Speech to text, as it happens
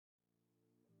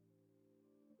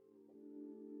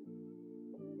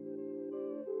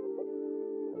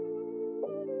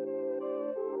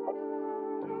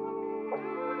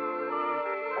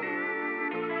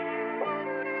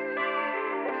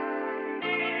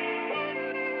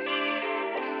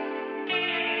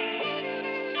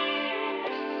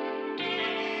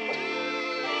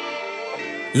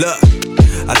Look,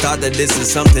 I thought that this is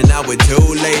something I would do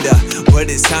later, but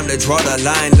it's time to draw the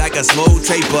line like a smooth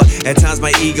taper. At times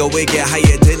my ego will get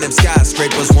higher than them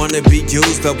skyscrapers. Wanna be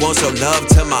used but won't show love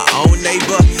to my own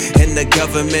neighbor. And the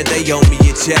government, they owe me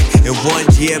a check. In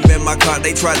 1 year, man, my car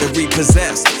they tried to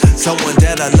repossess. Someone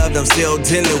that I loved, I'm still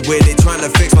dealing with it. Trying to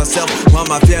fix myself while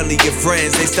my family and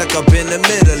friends, they stuck up in the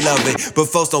middle of it. But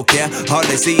folks don't care, all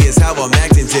they see is how I'm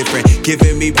acting different.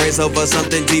 Giving me praise over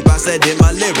something deep I said in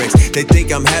my lyrics. They think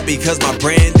I'm happy cause my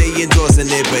brand, they endorsing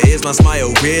it. But is my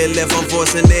smile real if I'm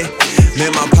forcing it?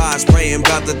 Man, my pops praying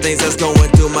about the things that's going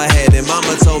through my head. And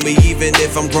mama told me even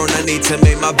if I'm grown, I need to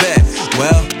make my bet.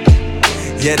 Well,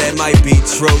 yeah, that might be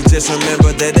true. Just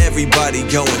remember that everybody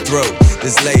going through.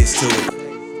 This lays to it.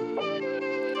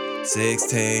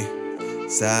 16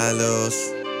 silos.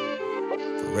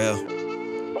 For real.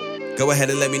 Go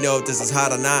ahead and let me know if this is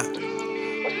hot or not.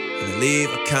 And leave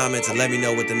a comment to let me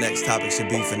know what the next topic should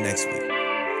be for next week.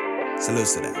 Salute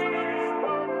to that.